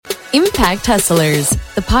Impact Hustlers,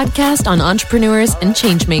 the podcast on entrepreneurs and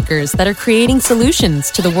changemakers that are creating solutions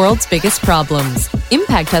to the world's biggest problems.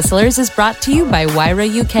 Impact Hustlers is brought to you by Wayra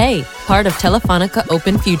UK, part of Telefonica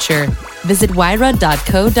Open Future. Visit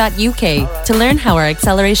wayra.co.uk to learn how our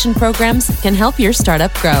acceleration programs can help your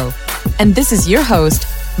startup grow. And this is your host,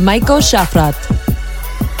 Maiko Shafrat.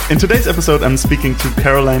 In today's episode, I'm speaking to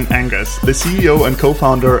Caroline Angus, the CEO and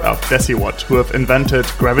co-founder of Desiwatt, who have invented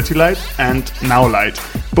Gravity Light and Nowlight,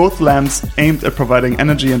 both lamps aimed at providing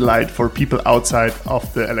energy and light for people outside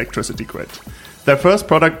of the electricity grid. Their first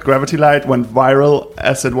product, Gravity Light, went viral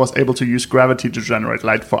as it was able to use gravity to generate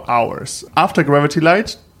light for hours. After Gravity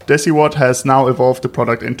Light, Desiwatt has now evolved the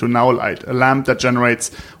product into Nowlight, a lamp that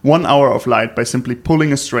generates 1 hour of light by simply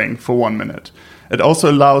pulling a string for 1 minute. It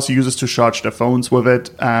also allows users to charge their phones with it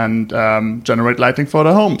and generate lighting for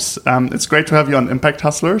their homes. It's great to have you on Impact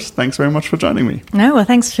Hustlers. Thanks very much for joining me. No, well,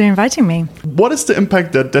 thanks for inviting me. What is the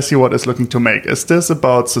impact that Desiwatt is looking to make? Is this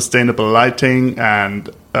about sustainable lighting and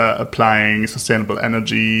applying sustainable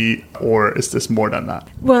energy, or is this more than that?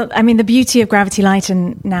 Well, I mean, the beauty of Gravity Light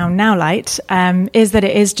and Nowlight is that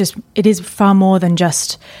it is far more than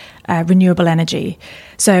just renewable energy.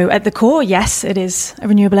 So at the core, yes, it is a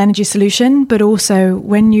renewable energy solution, but also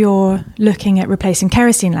when you're looking at replacing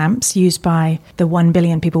kerosene lamps used by the 1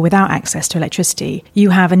 billion people without access to electricity,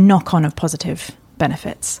 you have a knock-on of positive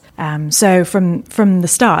benefits. So from the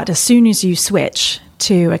start, as soon as you switch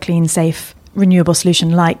to a clean, safe, renewable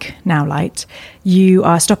solution like Nowlight, you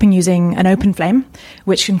are stopping using an open flame,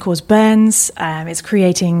 which can cause burns. It's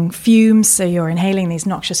creating fumes, so you're inhaling these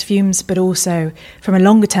noxious fumes, but also from a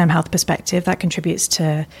longer term health perspective, that contributes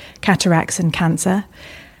to cataracts and cancer.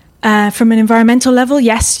 From an environmental level,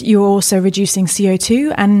 yes, you're also reducing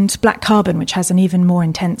CO2 and black carbon, which has an even more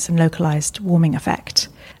intense and localized warming effect.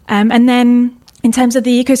 And then in terms of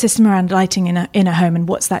the ecosystem around lighting in a home and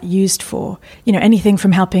what's that used for, anything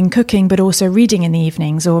from helping cooking, but also reading in the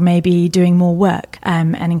evenings, or maybe doing more work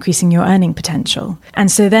and increasing your earning potential.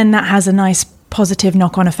 And so then that has a nice positive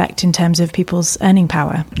knock-on effect in terms of people's earning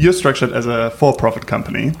power. You're structured as a for-profit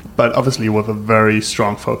company, but obviously with a very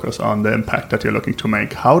strong focus on the impact that you're looking to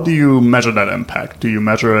make. How do you measure that impact? Do you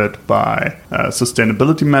measure it by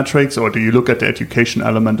sustainability metrics, or do you look at the education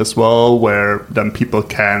element as well, where then people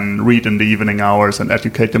can read in the evening hours and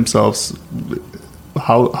educate themselves?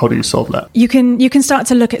 How do you solve that? You can start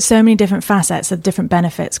to look at so many different facets of different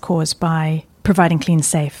benefits caused by providing clean,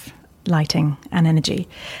 safe lighting and energy.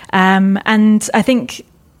 And I think,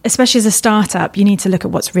 especially as a startup, you need to look at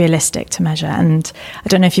what's realistic to measure. And I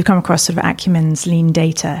don't know if you've come across sort of Acumen's lean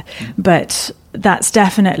data, but that's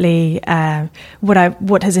definitely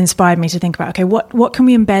what has inspired me to think about, okay, what can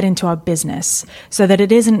we embed into our business so that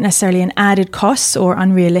it isn't necessarily an added cost or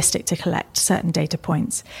unrealistic to collect certain data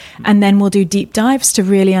points. And then we'll do deep dives to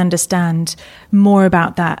really understand more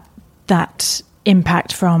about that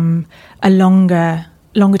impact from a longer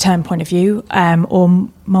term point of view, or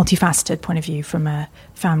multifaceted point of view from a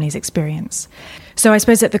family's experience. So I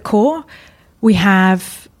suppose at the core, we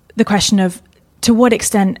have the question of, to what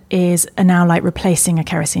extent is a Nowlight replacing a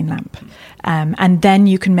kerosene lamp? And then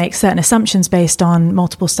you can make certain assumptions based on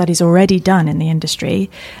multiple studies already done in the industry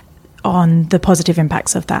on the positive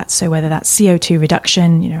impacts of that. So whether that's CO2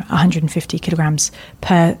 reduction, 150 kilograms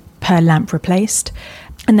per lamp replaced,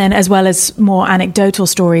 and then as well as more anecdotal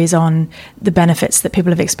stories on the benefits that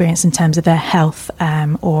people have experienced in terms of their health,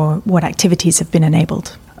 or what activities have been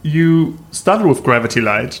enabled. You started with Gravity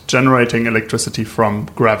Light, generating electricity from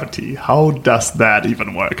gravity. How does that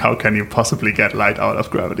even work? How can you possibly get light out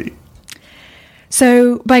of gravity?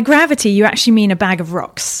 So by gravity, you actually mean a bag of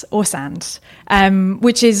rocks or sand,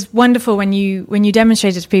 which is wonderful when you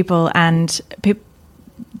demonstrate it to people, and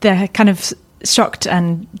they're kind of shocked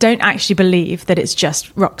and don't actually believe that it's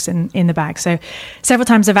just rocks in the bag. So several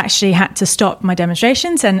times I've actually had to stop my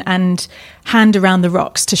demonstrations and hand around the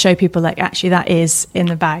rocks to show people, like, actually that is in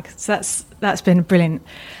the bag. So that's been brilliant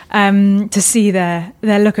to see their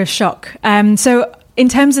look of shock. So in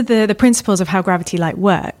terms of the principles of how Gravity Light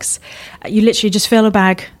works, you literally just fill a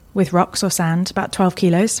bag with rocks or sand, about 12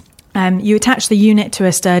 kilos. You attach the unit to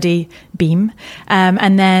a sturdy beam,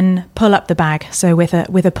 and then pull up the bag, so with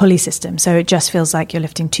a pulley system, so it just feels like you're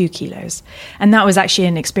lifting 2 kilos. And that was actually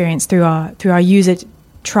an experience through our user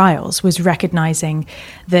trials, was recognizing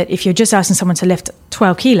that if you're just asking someone to lift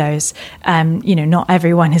 12 kilos, not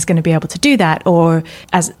everyone is going to be able to do that, or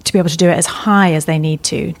to be able to do it as high as they need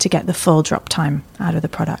to get the full drop time out of the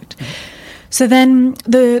product. Mm-hmm. So then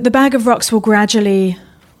the bag of rocks will gradually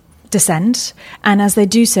descend, and as they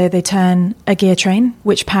do so, they turn a gear train,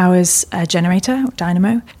 which powers a generator, or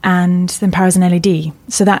dynamo, and then powers an LED.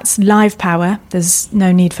 So that's live power. There's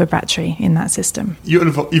no need for battery in that system. You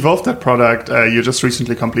evolved that product. You just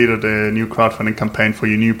recently completed a new crowdfunding campaign for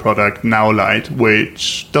your new product, Nowlight,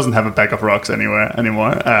 which doesn't have a bag of rocks anymore.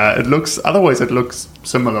 It looks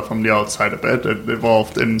similar from the outside a bit. It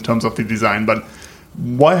evolved in terms of the design, but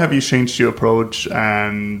why have you changed your approach,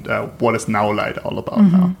 and what is Nowlight all about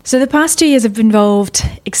now? So the past 2 years have involved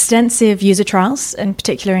extensive user trials, in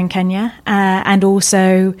particular in Kenya, and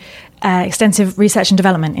also extensive research and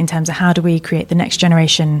development in terms of how do we create the next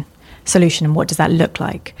generation solution and what does that look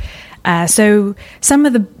like. So some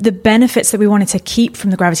of the benefits that we wanted to keep from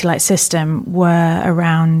the Gravity Light system were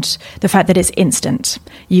around the fact that it's instant.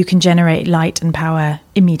 You can generate light and power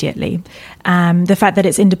immediately. The fact that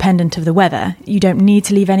it's independent of the weather. You don't need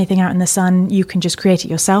to leave anything out in the sun. You can just create it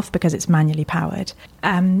yourself because it's manually powered.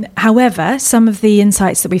 However, some of the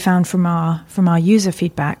insights that we found from our user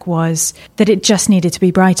feedback was that it just needed to be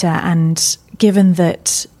brighter. And given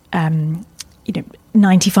that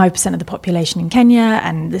 95% of the population in Kenya,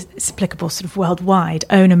 and it's applicable sort of worldwide,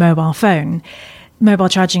 own a mobile phone, mobile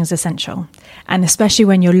charging is essential. And especially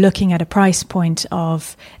when you're looking at a price point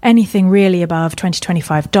of anything really above $20,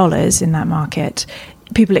 $25 in that market,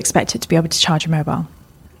 people expect it to be able to charge a mobile.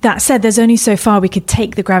 That said, there's only so far we could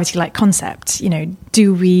take the Gravity Light concept.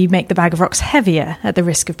 Do we make the bag of rocks heavier at the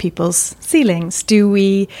risk of people's ceilings?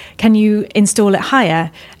 Can you install it higher?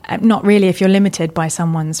 Not really if you're limited by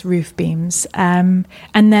someone's roof beams. And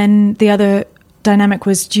then the other dynamic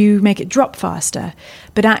was, do you make it drop faster?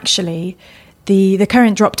 But actually, the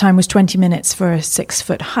current drop time was 20 minutes for a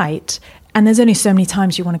 6-foot height. And there's only so many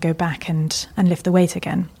times you want to go back and lift the weight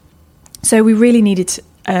again. So we really needed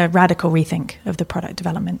a radical rethink of the product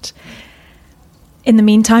development. In the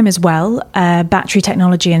meantime as well, battery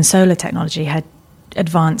technology and solar technology had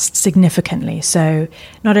advanced significantly. So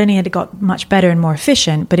not only had it got much better and more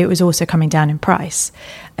efficient, but it was also coming down in price.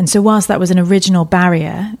 And so whilst that was an original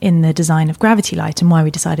barrier in the design of Gravity Light and why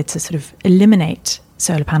we decided to sort of eliminate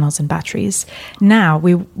solar panels and batteries, now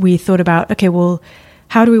we thought about, okay, well,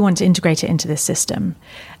 how do we want to integrate it into this system?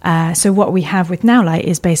 So what we have with Nowlight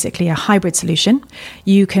is basically a hybrid solution.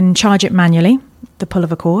 You can charge it manually, the pull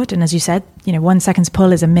of a cord. And as you said, 1 second's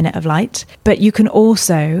pull is a minute of light. But you can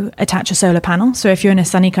also attach a solar panel. So if you're in a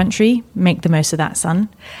sunny country, make the most of that sun.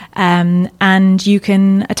 And you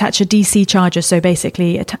can attach a DC charger. So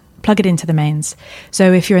basically plug it into the mains.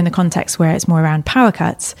 So if you're in the context where it's more around power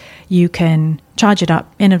cuts, you can charge it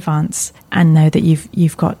up in advance and know that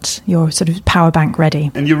you've got your sort of power bank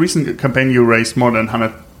ready. In your recent campaign, you raised more than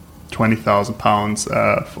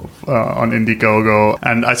 £120,000 on Indiegogo,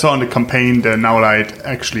 and I saw on the campaign the Nowlight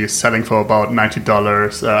actually is selling for about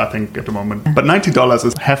 $90, I think, at the moment. But $90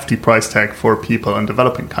 is a hefty price tag for people in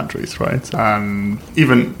developing countries, right? And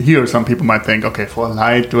even here, some people might think, okay, for a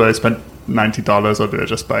light, do I spend $90 or do I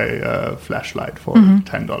just buy a flashlight for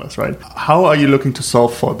 $10, right? How are you looking to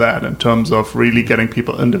solve for that in terms of really getting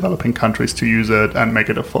people in developing countries to use it and make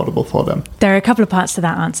it affordable for them? There are a couple of parts to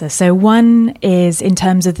that answer. So one is in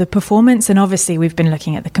terms of the performance, and obviously we've been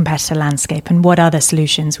looking at the competitor landscape and what other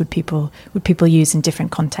solutions would people use in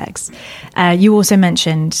different contexts. You also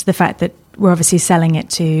mentioned the fact that we're obviously selling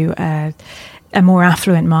it to a more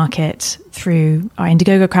affluent market through our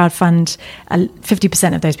Indiegogo crowdfund.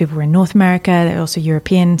 50% of those people were in North America. They're also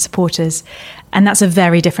European supporters. And that's a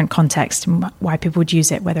very different context and why people would use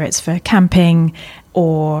it, whether it's for camping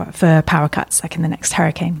or for power cuts, like in the next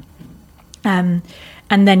hurricane. And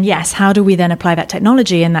then, yes, how do we then apply that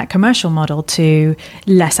technology and that commercial model to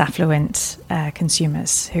less affluent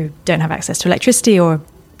consumers who don't have access to electricity or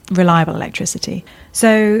reliable electricity?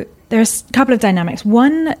 So there's a couple of dynamics.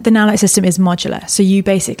 One, the Nowlight system is modular. So you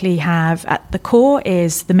basically have, at the core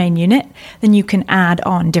is the main unit. Then you can add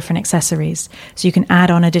on different accessories. So you can add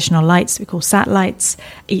on additional lights we call satellites,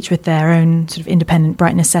 each with their own sort of independent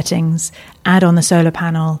brightness settings, add on the solar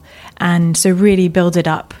panel, and so really build it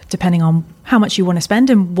up depending on how much you want to spend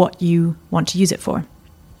and what you want to use it for.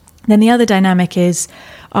 Then the other dynamic is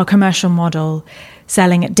our commercial model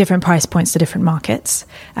selling at different price points to different markets.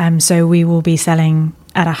 So we will be selling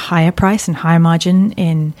at a higher price and higher margin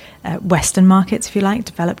in Western markets, if you like,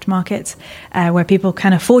 developed markets, where people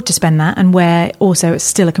can afford to spend that and where also it's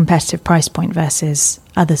still a competitive price point versus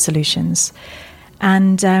other solutions.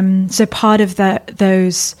 And so part of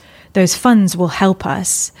those funds will help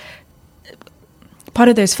us. Part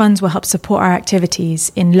of those funds will help support our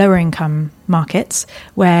activities in lower income markets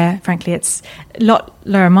where, frankly, it's a lot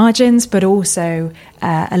lower margins, but also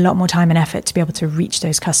a lot more time and effort to be able to reach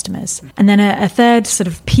those customers. And then a third sort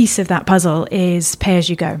of piece of that puzzle is pay as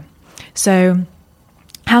you go. So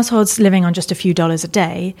households living on just a few dollars a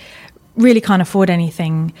day really can't afford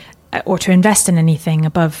anything or to invest in anything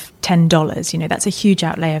above $10. You know, that's a huge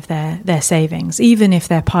outlay of their savings, even if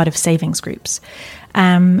they're part of savings groups.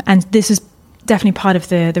 And this is definitely part of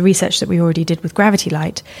the research that we already did with Gravity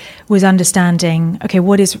Light, was understanding, okay,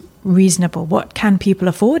 what is reasonable? What can people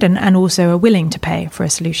afford and also are willing to pay for a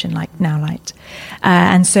solution like Now Light?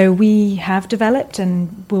 And so we have developed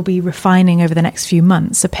and will be refining over the next few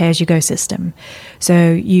months a pay-as-you-go system.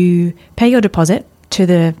 So you pay your deposit to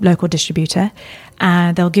the local distributor,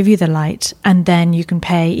 they'll give you the light, and then you can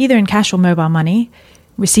pay either in cash or mobile money,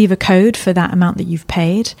 receive a code for that amount that you've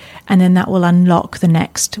paid, and then that will unlock the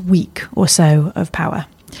next week or so of power.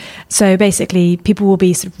 So basically, people will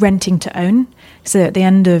be sort of renting to own. So at the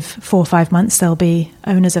end of 4 or 5 months, they'll be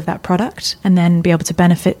owners of that product and then be able to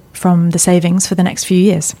benefit from the savings for the next few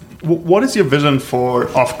years. What is your vision for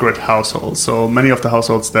off-grid households? So many of the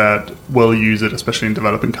households that will use it, especially in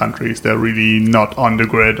developing countries, they're really not on the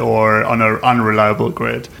grid or on an unreliable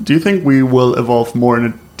grid. Do you think we will evolve more in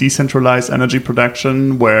a decentralized energy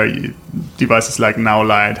production where devices like Now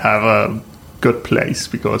Light have a good place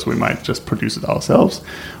because we might just produce it ourselves?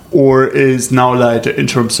 Or is Now Light an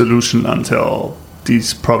interim solution until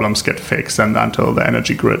these problems get fixed and until the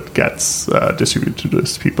energy grid gets distributed to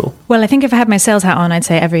those people? Well, I think if I had my sales hat on, I'd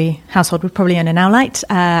say every household would probably own a Now Light,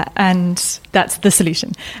 and that's the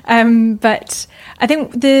solution. But I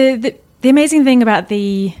think the amazing thing about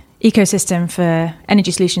the ecosystem for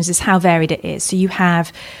energy solutions is how varied it is. So you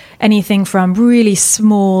have anything from really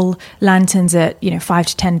small lanterns at $5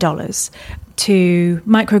 to $10 to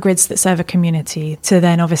microgrids that serve a community, to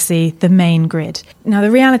then obviously the main grid. Now,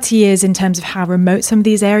 the reality is, in terms of how remote some of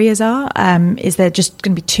these areas are, is they're just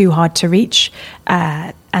going to be too hard to reach,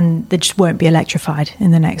 and they just won't be electrified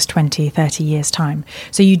in the next 20, 30 years' time.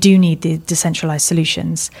 So you do need the decentralized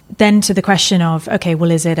solutions. Then to the question of, okay,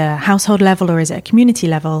 well, is it a household level or is it a community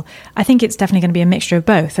level? I think it's definitely going to be a mixture of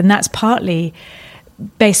both. And that's partly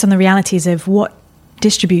based on the realities of what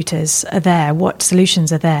distributors are there, what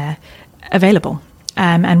solutions are there available,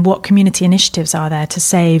 and what community initiatives are there to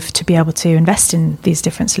save to be able to invest in these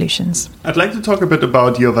different solutions. I'd like to talk a bit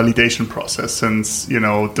about your validation process, since,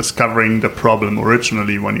 discovering the problem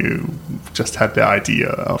originally when you just had the idea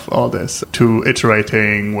of all this, to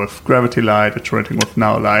iterating with Gravity Light, iterating with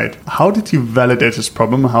Now Light. How did you validate this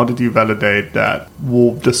problem? How did you validate that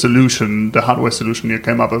the solution, the hardware solution you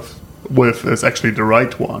came up with is actually the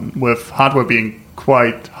right one, with hardware being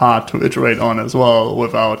quite hard to iterate on as well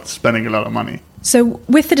without spending a lot of money? So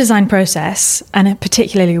with the design process, and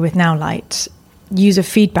particularly with Now Light, user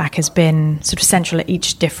feedback has been sort of central at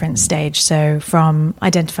each different stage. So from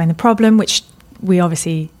identifying the problem, which we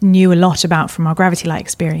obviously knew a lot about from our Gravity Light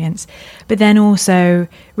experience, but then also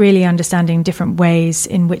really understanding different ways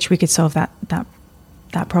in which we could solve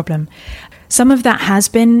that problem. Some of that has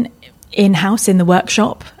been in-house in the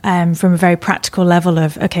workshop, from a very practical level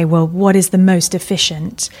of, okay, well, what is the most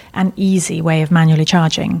efficient and easy way of manually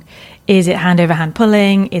charging? Is it hand over hand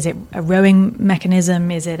pulling? Is it a rowing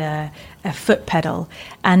mechanism? Is it a foot pedal?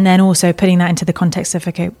 And then also putting that into the context of,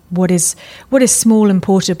 okay, what is small and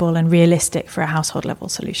portable and realistic for a household level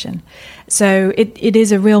solution? So it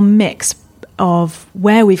is a real mix of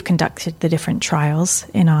where we've conducted the different trials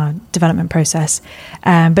in our development process,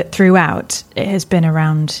 but throughout it has been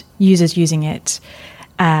around users using it.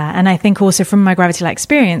 And I think also from my Gravity Light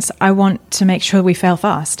experience, I want to make sure we fail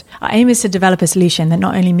fast. Our aim is to develop a solution that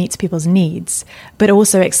not only meets people's needs, but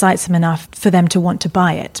also excites them enough for them to want to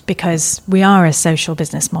buy it, because we are a social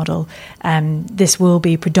business model. This will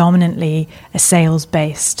be predominantly a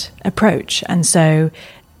sales-based approach. And so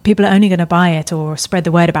people are only going to buy it or spread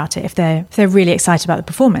the word about it if they're really excited about the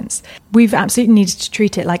performance. We've absolutely needed to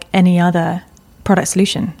treat it like any other product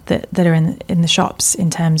solution that are in the shops,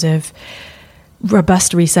 in terms of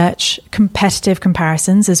robust research, competitive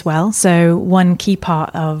comparisons as well. So one key part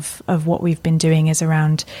of what we've been doing is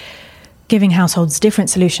around giving households different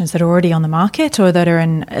solutions that are already on the market or that are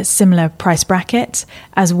in a similar price bracket,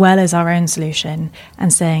 as well as our own solution,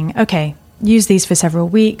 and saying, okay, use these for several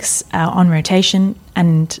weeks on rotation,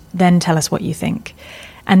 and then tell us what you think.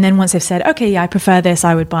 And then once they've said, okay, yeah, I prefer this,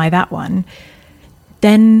 I would buy that one,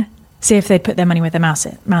 then see if they'd put their money where their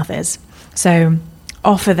mouth is. So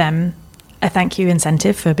offer them a thank you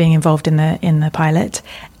incentive for being involved in the pilot,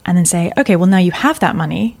 and then say, okay, well, now you have that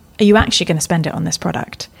money, are you actually going to spend it on this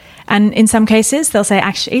product? And in some cases, they'll say,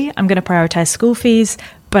 actually, I'm going to prioritize school fees,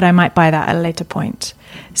 but I might buy that at a later point.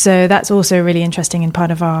 So that's also really interesting in part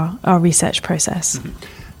of our research process.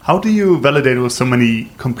 Mm-hmm. How do you validate with so many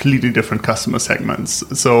completely different customer segments?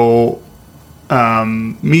 So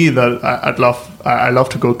me that I love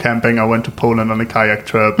to go camping. I went to Poland on a kayak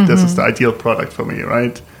trip. Mm-hmm. This is the ideal product for me,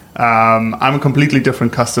 right? I'm a completely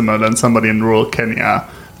different customer than somebody in rural Kenya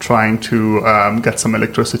trying to get some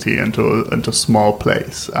electricity into a small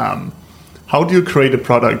place. How do you create a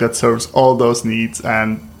product that serves all those needs,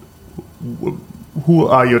 and who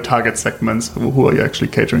are your target segments? Who are you actually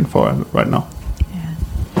catering for right now?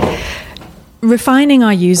 Refining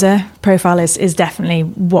our user profile is definitely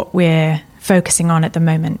what we're focusing on at the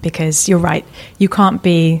moment, because you're right, you can't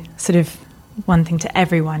be sort of one thing to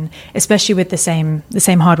everyone, especially with the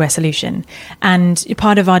same hardware solution. And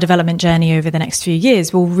part of our development journey over the next few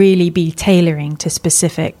years will really be tailoring to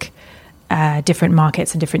specific different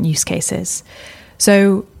markets and different use cases.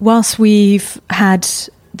 So whilst we've had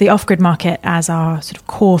the off-grid market as our sort of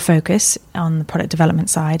core focus on the product development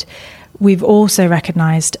side, we've also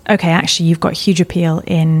recognized, okay, actually you've got huge appeal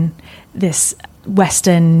in this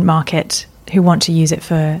Western market who want to use it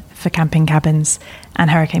for camping cabins and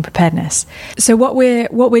hurricane preparedness. So what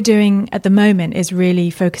we're doing at the moment is really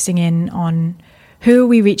focusing in on who are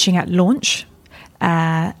we reaching at launch,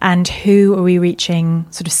 and who are we reaching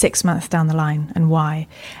sort of 6 months down the line, and why.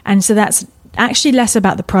 And so that's actually less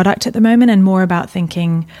about the product at the moment and more about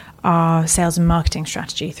thinking our sales and marketing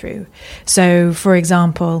strategy through. So, for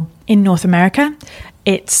example, in North America,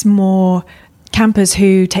 it's more campers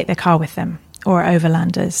who take their car with them or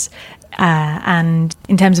overlanders. And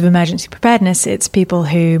in terms of emergency preparedness, it's people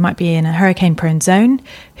who might be in a hurricane-prone zone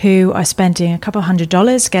who are spending a couple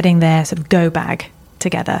 $100 getting their sort of go bag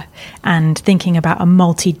together and thinking about a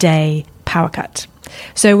multi-day power cut.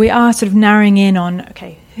 So we are sort of narrowing in on,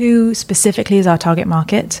 okay, who specifically is our target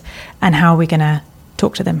market and how are we going to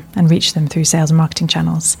talk to them and reach them through sales and marketing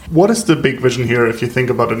channels. What is the big vision here if you think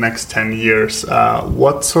about the next 10 years?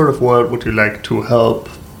 What sort of world would you like to help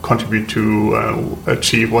contribute to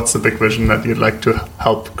achieve? What's the big vision that you'd like to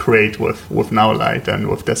help create with Now-Light and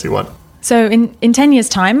with DesiWatt? So in 10 years'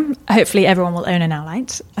 time, hopefully everyone will own a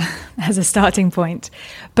Now-Light as a starting point.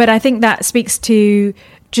 But I think that speaks to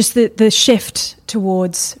just the shift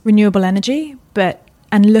towards renewable energy,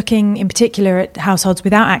 and looking in particular at households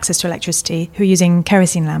without access to electricity who are using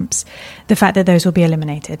kerosene lamps, the fact that those will be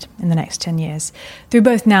eliminated in the next 10 years through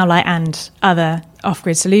both Now-Light and other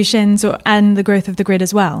off-grid solutions and the growth of the grid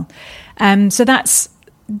as well. So that's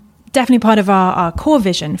definitely part of our core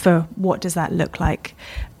vision for what does that look like.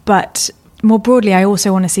 But more broadly, I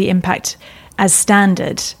also want to see impact as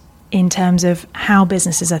standard in terms of how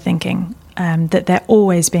businesses are thinking, that they're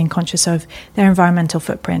always being conscious of their environmental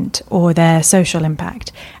footprint or their social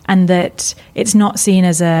impact, and that it's not seen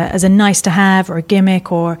as a nice to have or a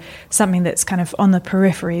gimmick or something that's kind of on the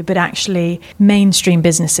periphery, but actually mainstream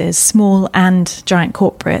businesses, small and giant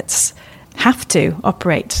corporates, have to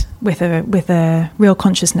operate with a real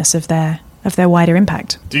consciousness of their wider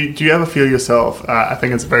impact. Do you ever feel yourself, I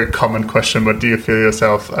think it's a very common question, but do you feel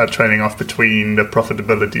yourself trading off between the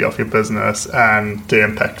profitability of your business and the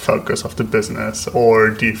impact focus of the business? Or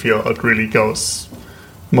do you feel it really goes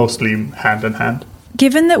mostly hand in hand?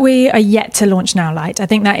 Given that we are yet to launch Now-Light, I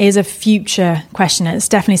think that is a future question. It's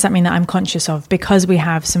definitely something that I'm conscious of because we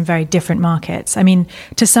have some very different markets. I mean,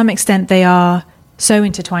 to some extent, they are so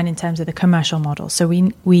intertwined in terms of the commercial model. So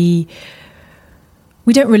we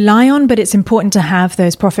don't rely on, but it's important to have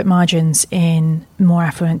those profit margins in more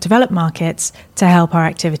affluent developed markets to help our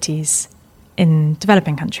activities in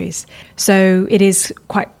developing countries. So it is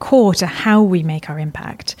quite core to how we make our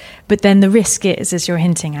impact. But then the risk is, as you're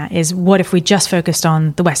hinting at, is what if we just focused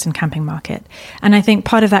on the Western camping market? And I think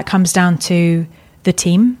part of that comes down to the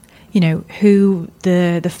team, who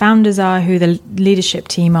the founders are, who the leadership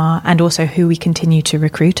team are, and also who we continue to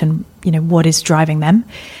recruit and, what is driving them.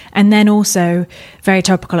 And then also very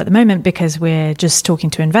topical at the moment because we're just talking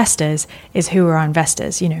to investors is who are our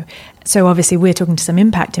investors, So obviously we're talking to some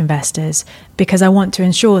impact investors because I want to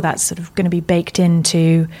ensure that's sort of going to be baked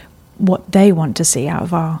into what they want to see out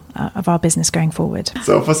of our business going forward.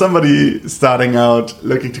 So for somebody starting out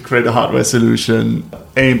looking to create a hardware solution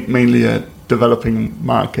aimed mainly at developing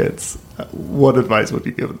markets, what advice would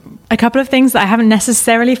you give them? A couple of things that I haven't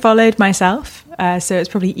necessarily followed myself, so it's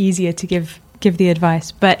probably easier to give the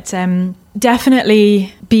advice. But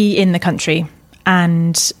definitely be in the country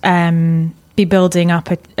and be building up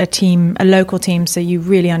a team, a local team, so you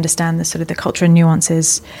really understand the sort of the cultural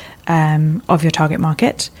nuances of your target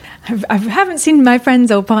market. I haven't seen my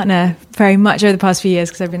friends or partner very much over the past few years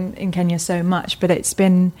because I've been in Kenya so much, but it's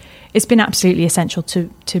been absolutely essential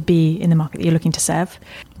to be in the market that you're looking to serve.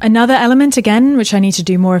 Another element, again, which I need to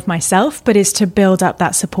do more of myself, but is to build up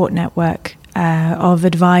that support network of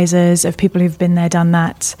advisors, of people who've been there, done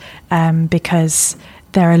that, because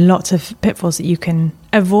there are lots of pitfalls that you can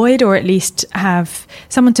avoid, or at least have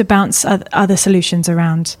someone to bounce other solutions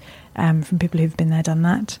around from people who've been there, done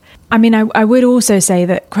that. I mean, I would also say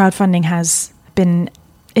that crowdfunding has been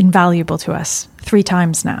invaluable to us 3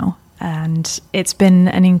 times now. And it's been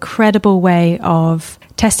an incredible way of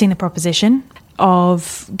testing the proposition,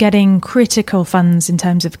 of getting critical funds in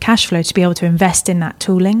terms of cash flow to be able to invest in that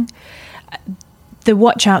tooling. The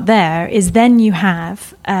watch out there is then you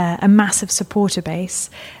have a massive supporter base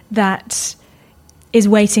that is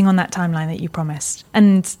waiting on that timeline that you promised.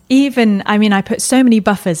 And even, I mean, I put so many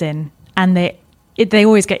buffers in, and they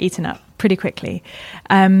always get eaten up pretty quickly.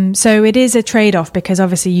 So it is a trade-off, because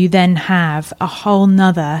obviously you then have a whole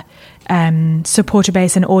nother supporter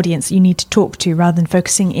base and audience you need to talk to, rather than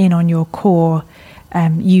focusing in on your core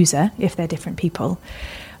user, if they're different people.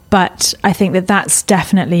 But I think that that's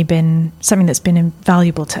definitely been something that's been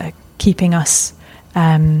invaluable to keeping us,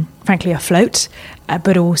 frankly, afloat,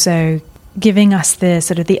 but also giving us the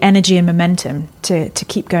sort of the energy and momentum to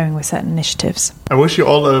keep going with certain initiatives. I wish you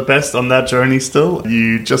all the best on that journey still.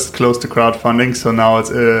 You just closed the crowdfunding, so now it's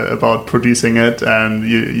about producing it. And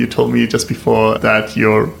you told me just before that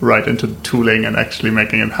you're right into tooling and actually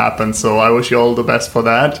making it happen. So I wish you all the best for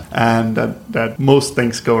that, and that most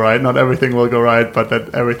things go right. Not everything will go right, but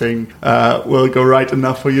that everything will go right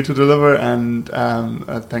enough for you to deliver. And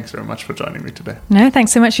thanks very much for joining me today. No,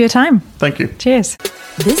 thanks so much for your time. Thank you. Cheers.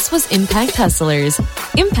 This was Impact Hustlers.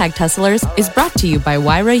 Impact Hustlers is brought to you by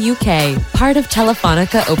Wayra UK, part of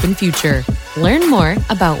Telefonica Open Future. Learn more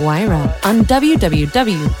about Wayra on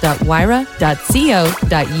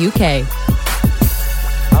www.wayra.co.uk.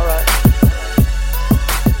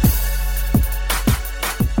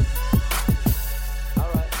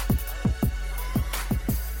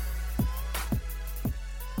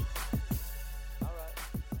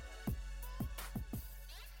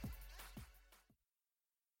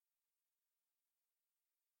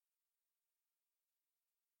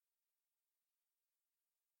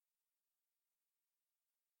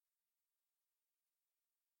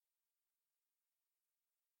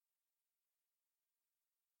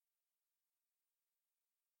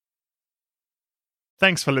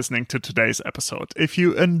 Thanks for listening to today's episode. If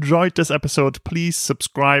you enjoyed this episode, please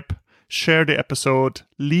subscribe, share the episode,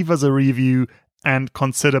 leave us a review, and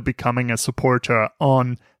consider becoming a supporter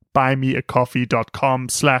on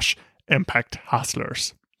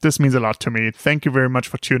buymeacoffee.com/impacthustlers. This means a lot to me. Thank you very much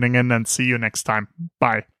for tuning in, and see you next time.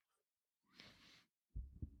 Bye.